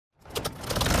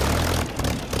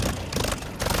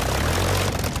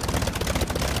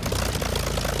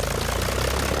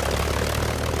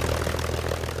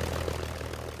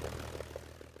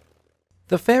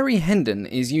The Fairey Hendon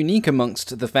is unique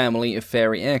amongst the family of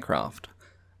Fairey aircraft.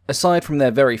 Aside from their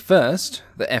very first,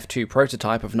 the F2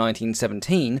 prototype of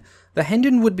 1917, the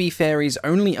Hendon would be Fairey's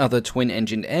only other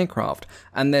twin-engined aircraft,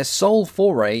 and their sole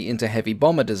foray into heavy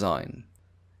bomber design.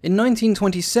 In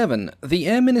 1927, the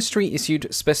Air Ministry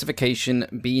issued Specification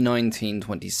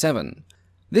B1927.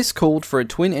 This called for a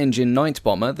twin-engine night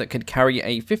bomber that could carry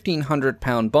a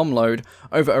 1,500-pound bomb load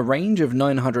over a range of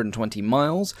 920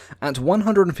 miles at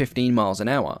 115 miles an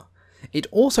hour. It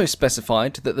also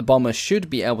specified that the bomber should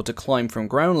be able to climb from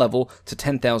ground level to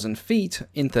 10,000 feet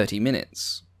in 30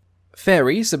 minutes.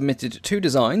 Fairey submitted two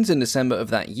designs in December of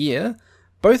that year.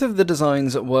 Both of the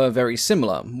designs were very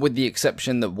similar, with the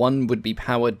exception that one would be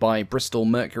powered by Bristol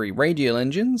Mercury radial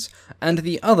engines, and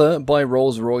the other by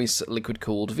Rolls-Royce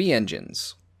liquid-cooled V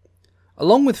engines.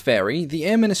 Along with Fairey, the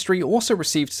Air Ministry also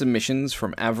received submissions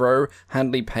from Avro,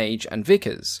 Handley Page and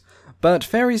Vickers, but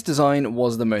Fairey's design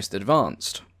was the most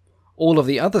advanced. All of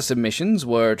the other submissions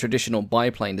were traditional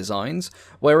biplane designs,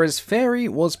 whereas Fairey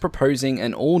was proposing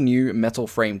an all-new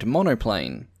metal-framed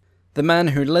monoplane. The man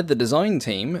who led the design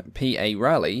team, P.A.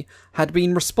 Raleigh, had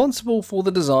been responsible for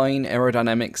the design,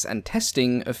 aerodynamics and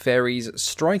testing of Fairey's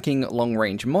striking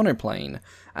long-range monoplane,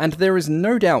 and there is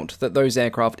no doubt that those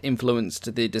aircraft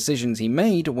influenced the decisions he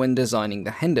made when designing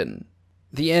the Hendon.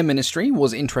 The Air Ministry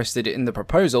was interested in the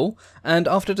proposal, and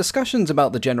after discussions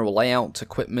about the general layout,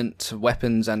 equipment,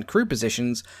 weapons and crew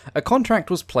positions, a contract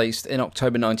was placed in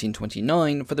October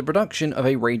 1929 for the production of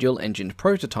a radial-engined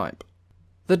prototype.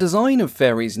 The design of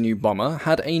Fairey's new bomber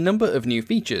had a number of new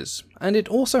features, and it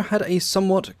also had a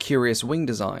somewhat curious wing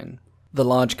design. The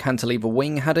large cantilever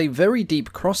wing had a very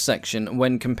deep cross-section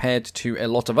when compared to a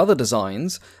lot of other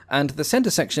designs, and the centre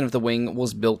section of the wing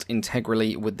was built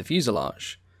integrally with the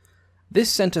fuselage. This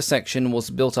centre section was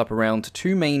built up around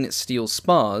two main steel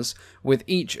spars, with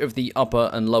each of the upper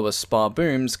and lower spar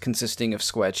booms consisting of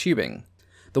square tubing.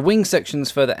 The wing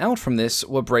sections further out from this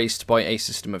were braced by a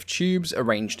system of tubes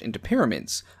arranged into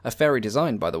pyramids, a Fairey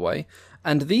design by the way,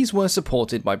 and these were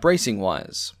supported by bracing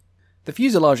wires. The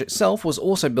fuselage itself was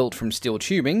also built from steel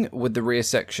tubing, with the rear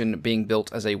section being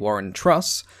built as a Warren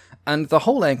truss, and the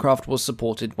whole aircraft was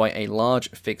supported by a large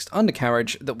fixed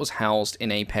undercarriage that was housed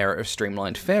in a pair of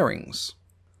streamlined fairings.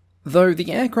 Though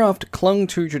the aircraft clung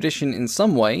to tradition in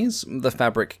some ways, the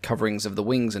fabric coverings of the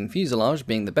wings and fuselage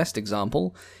being the best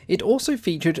example, it also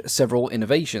featured several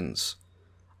innovations.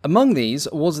 Among these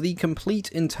was the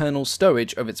complete internal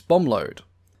stowage of its bomb load.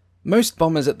 Most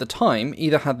bombers at the time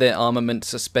either had their armament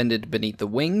suspended beneath the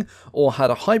wing, or had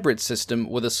a hybrid system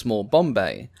with a small bomb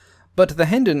bay, but the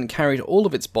Hendon carried all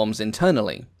of its bombs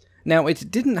internally. Now, it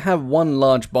didn't have one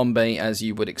large bomb bay as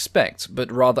you would expect,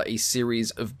 but rather a series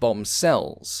of bomb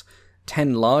cells.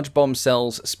 10 large bomb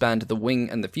cells spanned the wing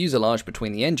and the fuselage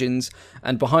between the engines,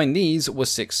 and behind these were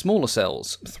 6 smaller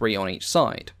cells, 3 on each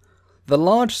side. The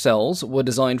large cells were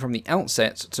designed from the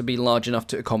outset to be large enough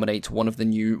to accommodate one of the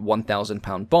new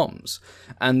 1,000-pound bombs,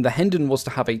 and the Hendon was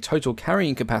to have a total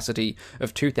carrying capacity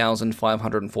of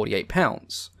 2,548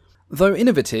 pounds. Though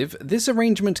innovative, this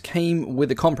arrangement came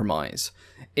with a compromise.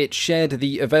 It shared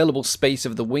the available space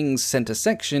of the wing's centre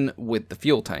section with the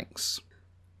fuel tanks.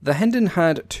 The Hendon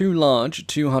had two large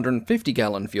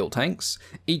 250-gallon fuel tanks,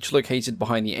 each located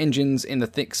behind the engines in the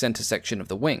thick centre section of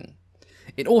the wing.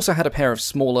 It also had a pair of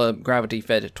smaller,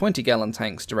 gravity-fed 20-gallon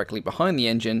tanks directly behind the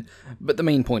engine, but the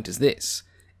main point is this: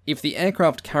 if the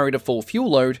aircraft carried a full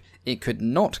fuel load, it could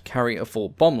not carry a full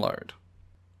bomb load.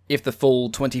 If the full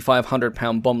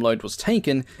 2,500-pound bomb load was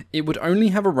taken, it would only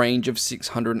have a range of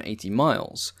 680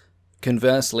 miles.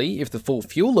 Conversely, if the full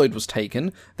fuel load was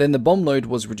taken, then the bomb load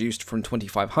was reduced from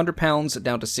 2,500 pounds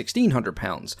down to 1,600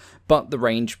 pounds, but the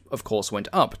range, of course, went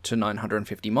up to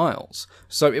 950 miles,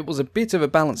 so it was a bit of a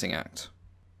balancing act.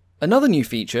 Another new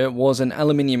feature was an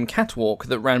aluminium catwalk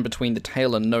that ran between the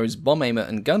tail and nose bomb aimer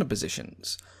and gunner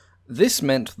positions. This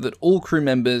meant that all crew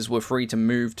members were free to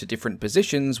move to different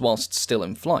positions whilst still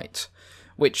in flight,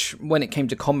 which, when it came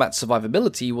to combat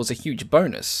survivability, was a huge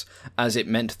bonus, as it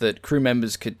meant that crew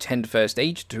members could tend first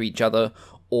aid to each other,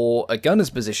 or a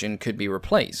gunner's position could be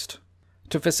replaced.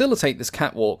 To facilitate this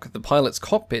catwalk, the pilot's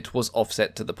cockpit was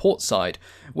offset to the port side,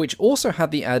 which also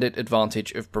had the added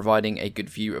advantage of providing a good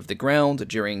view of the ground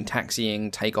during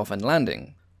taxiing, takeoff and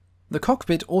landing. The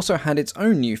cockpit also had its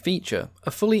own new feature,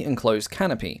 a fully enclosed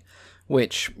canopy,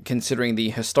 which, considering the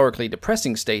historically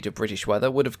depressing state of British weather,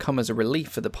 would have come as a relief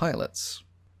for the pilots.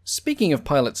 Speaking of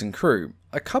pilots and crew,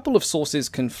 a couple of sources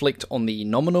conflict on the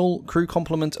nominal crew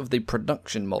complement of the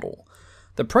production model.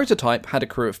 The prototype had a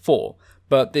crew of 4,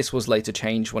 but this was later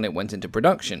changed when it went into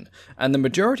production, and the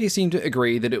majority seem to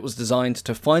agree that it was designed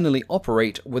to finally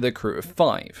operate with a crew of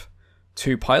 5.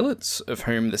 2 pilots, of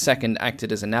whom the second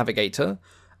acted as a navigator,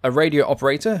 a radio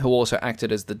operator who also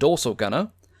acted as the dorsal gunner,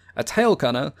 a tail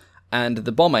gunner, and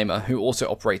the bomb aimer who also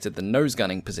operated the nose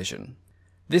gunning position.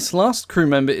 This last crew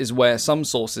member is where some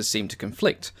sources seem to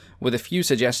conflict, with a few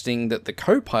suggesting that the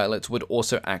co-pilot would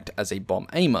also act as a bomb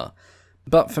aimer.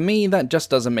 But for me, that just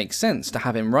doesn't make sense to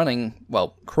have him running,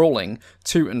 well, crawling,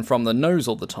 to and from the nose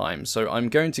all the time, so I'm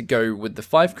going to go with the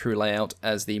 5 crew layout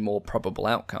as the more probable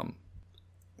outcome.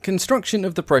 Construction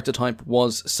of the prototype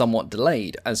was somewhat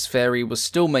delayed, as Fairey was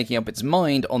still making up its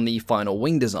mind on the final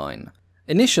wing design.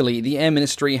 Initially, the Air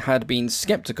Ministry had been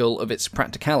sceptical of its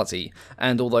practicality,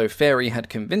 and although Fairey had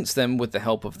convinced them with the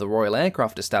help of the Royal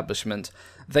Aircraft Establishment,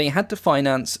 they had to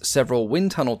finance several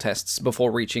wind tunnel tests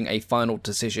before reaching a final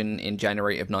decision in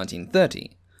January of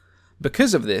 1930.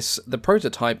 Because of this, the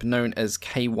prototype known as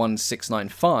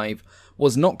K1695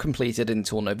 was not completed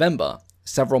until November,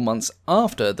 several months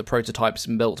after the prototypes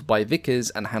built by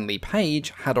Vickers and Handley Page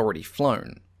had already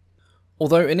flown.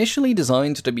 Although initially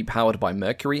designed to be powered by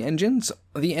Mercury engines,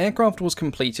 the aircraft was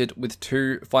completed with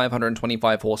 2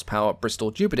 525 horsepower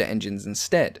Bristol Jupiter engines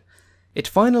instead. It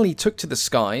finally took to the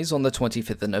skies on the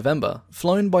 25th of November,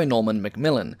 flown by Norman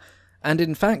Macmillan, and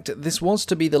in fact this was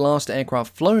to be the last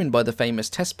aircraft flown by the famous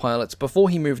test pilot before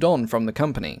he moved on from the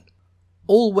company.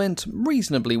 All went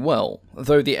reasonably well,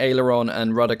 though the aileron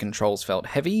and rudder controls felt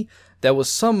heavy, there was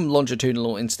some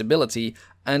longitudinal instability,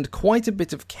 and quite a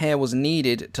bit of care was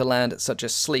needed to land such a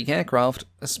sleek aircraft,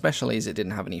 especially as it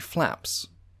didn't have any flaps.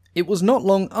 It was not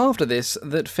long after this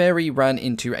that Fairey ran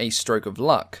into a stroke of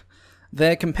luck.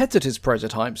 Their competitors'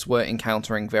 prototypes were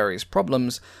encountering various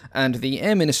problems, and the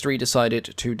Air Ministry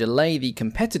decided to delay the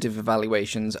competitive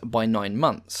evaluations by 9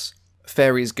 months.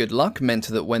 Fairey's good luck meant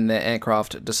that when their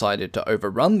aircraft decided to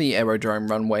overrun the aerodrome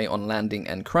runway on landing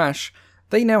and crash,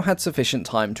 they now had sufficient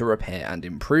time to repair and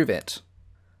improve it.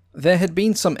 There had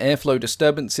been some airflow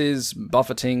disturbances,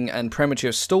 buffeting, and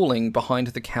premature stalling behind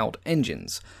the cowed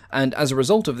engines, and as a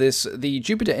result of this, the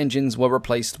Jupiter engines were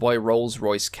replaced by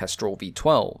Rolls-Royce Kestrel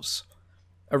V12s.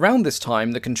 Around this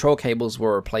time, the control cables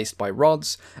were replaced by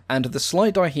rods, and the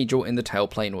slight dihedral in the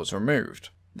tailplane was removed.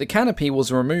 The canopy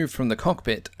was removed from the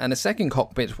cockpit, and a second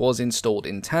cockpit was installed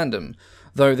in tandem,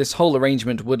 though this whole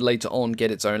arrangement would later on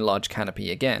get its own large canopy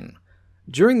again.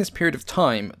 During this period of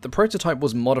time, the prototype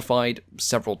was modified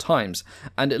several times,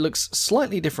 and it looks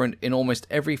slightly different in almost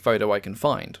every photo I can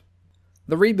find.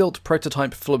 The rebuilt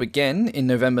prototype flew again in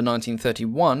November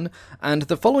 1931, and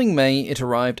the following May it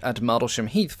arrived at Martlesham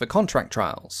Heath for contract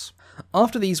trials.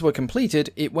 After these were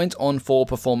completed, it went on for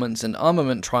performance and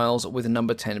armament trials with No.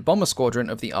 10 Bomber Squadron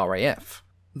of the RAF.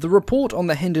 The report on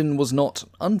the Hendon was not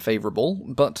unfavourable,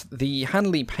 but the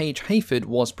Handley Page Hayford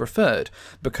was preferred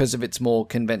because of its more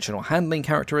conventional handling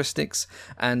characteristics,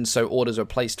 and so orders were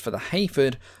placed for the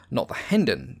Hayford, not the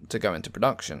Hendon, to go into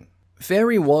production.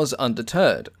 Fairey was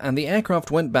undeterred, and the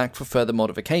aircraft went back for further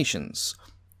modifications.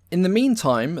 In the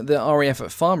meantime, the RAF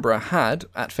at Farnborough had,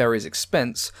 at Fairey's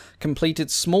expense, completed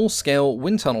small-scale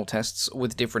wind tunnel tests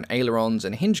with different ailerons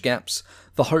and hinge gaps,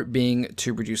 the hope being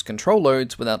to reduce control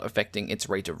loads without affecting its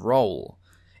rate of roll.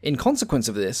 In consequence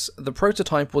of this, the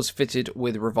prototype was fitted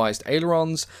with revised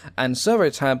ailerons and servo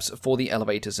tabs for the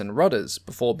elevators and rudders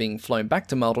before being flown back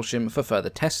to Martlesham for further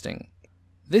testing.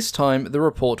 This time, the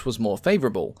report was more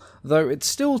favourable, though it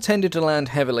still tended to land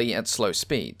heavily at slow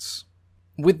speeds.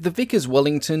 With the Vickers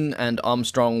Wellington and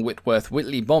Armstrong Whitworth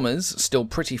Whitley bombers still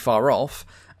pretty far off,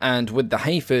 and with the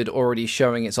Hayford already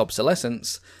showing its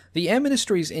obsolescence, the Air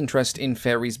Ministry's interest in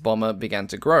Fairey's bomber began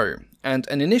to grow, and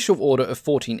an initial order of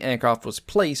 14 aircraft was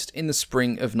placed in the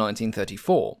spring of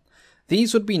 1934.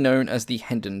 These would be known as the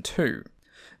Hendon II.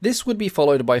 This would be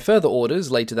followed by further orders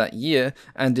later that year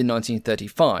and in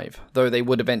 1935, though they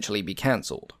would eventually be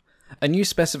cancelled. A new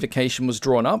specification was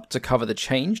drawn up to cover the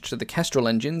change to the Kestrel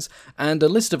engines and a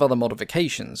list of other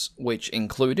modifications, which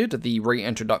included the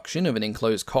reintroduction of an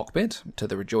enclosed cockpit, to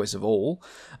the rejoice of all,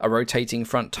 a rotating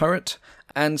front turret,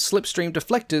 and slipstream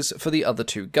deflectors for the other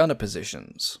 2 gunner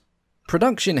positions.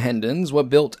 Production Hendons were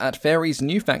built at Fairey's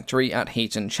new factory at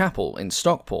Heaton Chapel in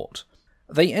Stockport.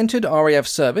 They entered RAF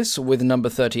service with No.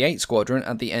 38 Squadron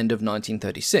at the end of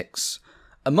 1936.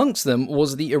 Amongst them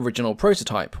was the original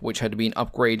prototype, which had been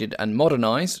upgraded and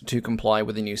modernised to comply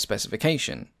with the new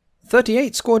specification.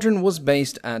 38 Squadron was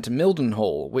based at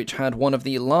Mildenhall, which had one of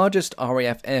the largest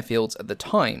RAF airfields at the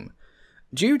time.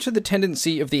 Due to the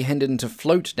tendency of the Hendon to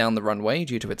float down the runway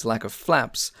due to its lack of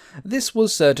flaps, this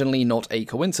was certainly not a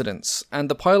coincidence, and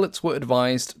the pilots were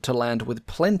advised to land with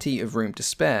plenty of room to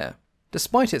spare.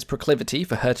 Despite its proclivity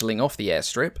for hurtling off the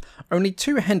airstrip, only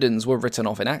 2 Hendons were written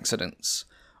off in accidents.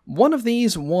 One of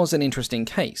these was an interesting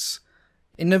case.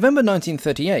 In November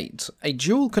 1938, a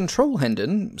dual-control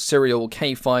Hendon, serial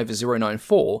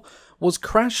K5094, was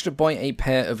crashed by a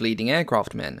pair of leading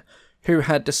aircraft men, who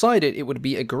had decided it would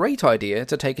be a great idea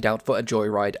to take it out for a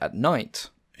joyride at night.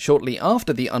 Shortly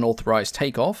after the unauthorized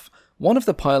takeoff, one of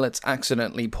the pilots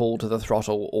accidentally pulled the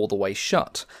throttle all the way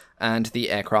shut, and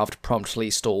the aircraft promptly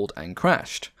stalled and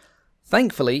crashed.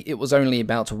 Thankfully, it was only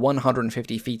about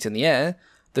 150 feet in the air,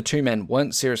 the two men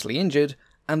weren't seriously injured,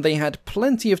 and they had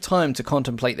plenty of time to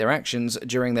contemplate their actions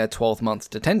during their 12-month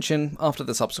detention after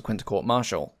the subsequent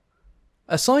court-martial.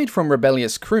 Aside from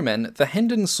rebellious crewmen, the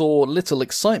Hendon saw little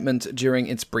excitement during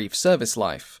its brief service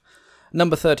life. No.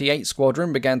 38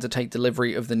 Squadron began to take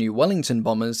delivery of the new Wellington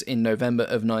bombers in November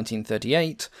of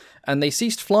 1938, and they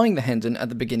ceased flying the Hendon at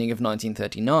the beginning of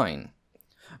 1939.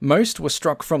 Most were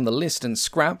struck from the list and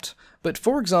scrapped, but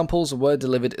 4 examples were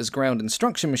delivered as ground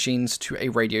instruction machines to a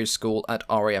radio school at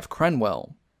RAF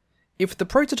Cranwell. If the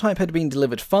prototype had been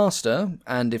delivered faster,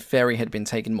 and if Fairey had been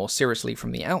taken more seriously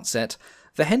from the outset,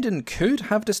 the Hendon could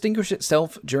have distinguished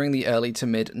itself during the early to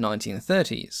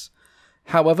mid-1930s.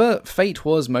 However, fate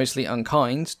was mostly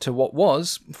unkind to what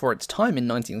was, for its time in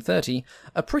 1930,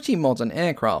 a pretty modern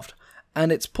aircraft,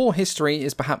 and its poor history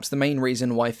is perhaps the main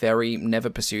reason why Fairey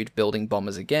never pursued building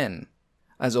bombers again.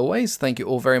 As always, thank you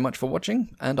all very much for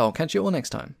watching, and I'll catch you all next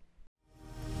time.